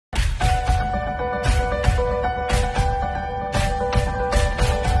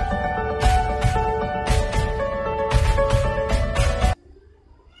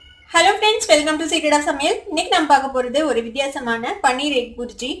welcome to Secret of Samayal. இன்னைக்கு நம்ம பார்க்க போறது ஒரு வித்தியாசமான பன்னீர் எக்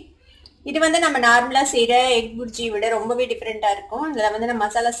புர்ஜி. இது வந்து நம்ம நார்மலா செய்யற எக் புர்ஜி விட ரொம்பவே டிஃபரெண்டா இருக்கும். இதுல வந்து நம்ம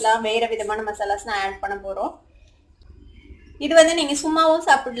மசாலாஸ்லாம் வேற விதமான மசாலாஸ்லாம் ஆட் பண்ண போறோம். இது வந்து நீங்க சும்மாவும்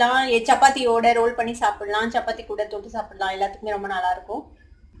சாப்பிடலாம், சப்பாத்தியோட ரோல் பண்ணி சாப்பிடலாம், சப்பாத்தி கூட தொட்டு சாப்பிடலாம், எல்லாத்துக்குமே ரொம்ப நல்லா இருக்கும்.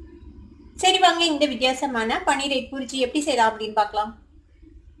 சரி வாங்க இந்த வித்தியாசமான பன்னீர் எக் புர்ஜி எப்படி செய்யலாம் அப்படின்னு பார்க்கலாம்.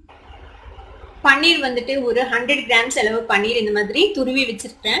 பன்னீர் வந்துட்டு ஒரு 100 கிராம்ஸ் அளவு பன்னீர் இந்த மாதிரி துருவி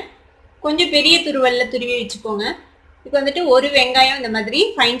வச்சிருக்கேன். கொஞ்சம் பெரிய துருவல்ல துருவி வச்சுக்கோங்க. இப்போ வந்துட்டு ஒரு வெங்காயம் இந்த மாதிரி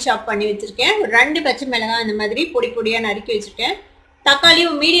ஃபைன் சாப் பண்ணி வச்சிருக்கேன். ஒரு 2 பச்சை மிளகாய் இந்த மாதிரி பொடி பொடியா நறுக்கி வச்சிருக்கேன். தக்காளி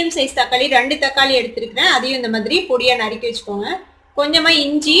மீடியம் சைஸ் தக்காளி 2 தக்காளி எடுத்துருக்கேன். அதையும் இந்த மாதிரி பொடியா நறுக்கி வச்சுக்கோங்க. கொஞ்சமா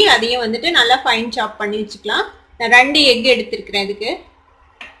இஞ்சி அதையும் வந்துட்டு நல்லா ஃபைன் சாப் பண்ணி வச்சுக்கலாம். நான் 2 எக் எடுத்துருக்கிறேன். இதுக்கு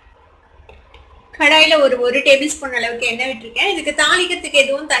கடாயில ஒரு டேபிள் ஸ்பூன் அளவுக்கு எண்ணெய் விட்டுருக்கேன். இதுக்கு தாளிக்கிறதுக்கு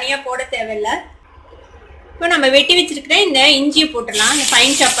எதுவும் தனியா போட தேவையில்லை. இப்போ நம்ம வெட்டி வச்சிருக்கிற இந்த இஞ்சியை போட்டுடலாம். இந்த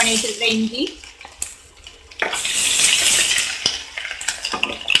ஃபைன் சாப் பண்ணி வச்சிருக்கிற இஞ்சி,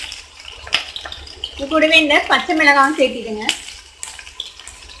 இது கூடவே இந்த பச்சை மிளகாயும் சேர்த்திடுங்க.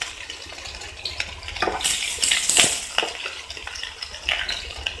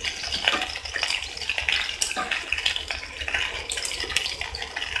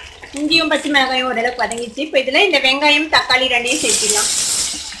 இஞ்சியும் பச்சை மிளகாயும் ஓரளவுக்கு வதங்கிச்சு. இப்போ இதில் இந்த வெங்காயம் தக்காளி 2ஐயும் சேர்த்திடலாம்.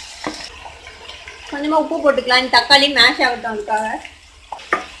 கொஞ்சமா உப்பு போட்டுக்கலாம். இந்த தக்காளி மேஷ் ஆகட்டும். அதுக்காக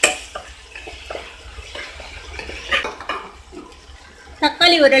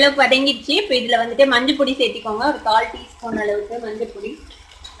தக்காளி ஓரளவுக்கு வதங்கிடுச்சு. இப்போ இதில் வந்துட்டு மஞ்சள் பொடி சேர்த்திக்கோங்க. ஒரு 1/4 டீஸ்பூன் அளவுக்கு மஞ்சள் பொடி,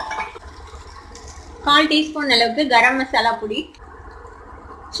 1/4 டீஸ்பூன் அளவுக்கு கரம் மசாலா பொடி,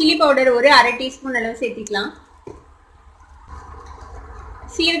 சில்லி பவுடர் ஒரு 1/2 டீஸ்பூன் அளவு சேர்த்திக்கலாம்.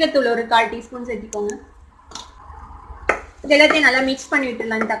 சீரகத்தூள் ஒரு 1/4 டீஸ்பூன் சேர்த்திக்கோங்க. இது எல்லாத்தையும் நல்லா மிக்ஸ் பண்ணி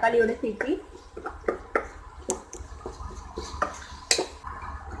விட்டுடலாம் தக்காளியோட சேர்த்து.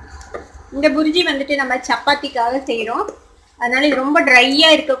 இந்த புர்ஜி வந்துட்டு நம்ம சப்பாத்திக்காக செய்யறோம். அதனால இது ரொம்ப ட்ரையா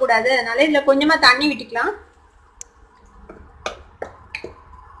இருக்கக்கூடாது. அதனால இதுல கொஞ்சமா தண்ணி விட்டுக்கலாம்.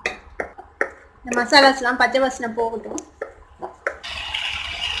 இந்த மசாலாஸ்லாம் பச்சை வாசனை போகட்டும்.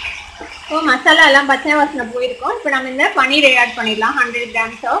 இப்போ மசாலா எல்லாம் பச்சை வாசனை போயிருக்கோம். இப்போ நம்ம இந்த பன்னீரை ஆட் பண்ணிடலாம். 100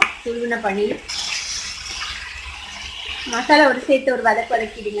 கிராம்ஸ் ஆஃப் துருவின பன்னீர். மசாலா ஒரு சேர்த்து ஒரு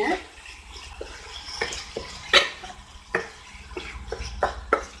வதக்கிடுங்க.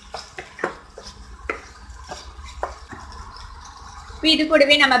 இது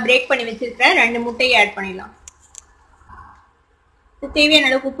கூடவே நம்ம பிரேக் பண்ணி வச்சிருக்கிற 2 முட்டையை ஆட் பண்ணிடலாம். தேவையான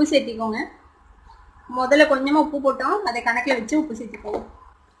அளவுக்கு உப்பு சேர்த்திக்கோங்க. முதல்ல கொஞ்சமா உப்பு போட்டோம், அதை கணக்கில் வச்சு உப்பு சேர்த்திக்கோங்க.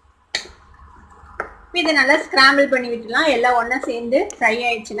 இதை நல்லா ஸ்கிராம்பிள் பண்ணி விட்டுலாம். எல்லாம் ஒன்றா சேர்ந்து ஃப்ரை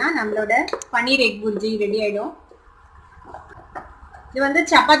ஆயிடுச்சுன்னா நம்மளோட பன்னீர் எக் புர்ஜி ரெடி ஆயிடும். இது வந்து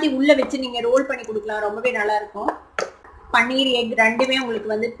சப்பாத்தி உள்ள வச்சு நீங்க ரோல் பண்ணி கொடுக்கலாம். ரொம்பவே நல்லா இருக்கும். பன்னீர் எக் ரெண்டுமே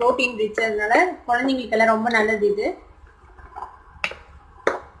உங்களுக்கு வந்து ப்ரோட்டீன் ரிச். அதனால குழந்தைங்களுக்கெல்லாம் ரொம்ப நல்லது. இது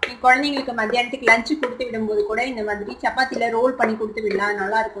குழந்தைங்களுக்கு மத்தியானத்துக்கு லஞ்சு கொடுத்து விடும்போது கூட இந்த மாதிரி சப்பாத்தில ரோல் பண்ணி கொடுத்து விடலாம்.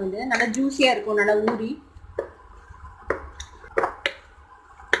 நல்லா இருக்கும். இது நல்லா ஜூஸியா இருக்கும், நல்லா ஊறி.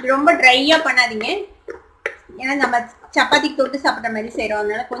 ரொம்ப ட்ரையா பண்ணாதீங்க, ஏன்னா நம்ம சப்பாத்திக்கு தொட்டு சாப்பிட்ற மாதிரி செய்யறோம்.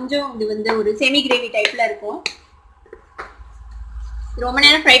 அதனால கொஞ்சம் இது வந்து ஒரு செமி கிரேவி டைப்ல இருக்கும். ரொம்ப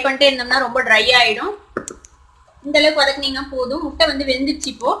நேரம் ஃப்ரை பண்ணிட்டே இருந்தோம்னா ரொம்ப ட்ரை ஆயிடும். இந்த அளவுக்கு வதக்குனீங்கன்னா போதும். முட்டை வந்து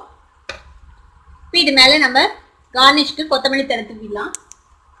வெந்துச்சு. இப்போ இது மேல நம்ம கார்னிஷ்க்கு கொத்தமல்லி தழை தூவிடலாம்.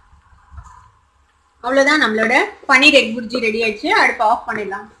 அவ்வளவுதான், நம்மளோட பன்னீர் எக் புர்ஜி ரெடி ஆயிடுச்சு. அடுப்பு ஆஃப்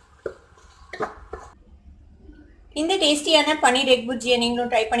பண்ணிடலாம். இந்த டேஸ்டியான பன்னீர் எக் புர்ஜியை நீங்களும்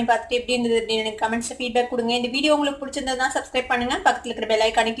ட்ரை பண்ணி பார்த்துட்டு எப்படி இருந்தது அப்படின்னு எனக்கு கமெண்ட்ஸ்ல ஃபீட்பேக் கொடுங்க. இந்த வீடியோ உங்களுக்கு பிடிச்சிருந்ததுனா சப்ஸ்கிரைப் பண்ணுங்க, பக்கத்துல இருக்கிற பெல்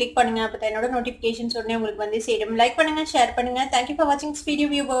ஐகானை கிளிக் பண்ணுங்க. அப்போ என்னோட நோட்டிபிகேஷன்ஸ் உடனே உங்களுக்கு வந்து சேரும். லைக் பண்ணுங்க, ஷேர் பண்ணுங்க. தேங்க்யூ ஃபார் வாட்சிங் this video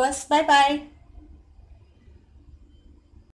viewers. By by.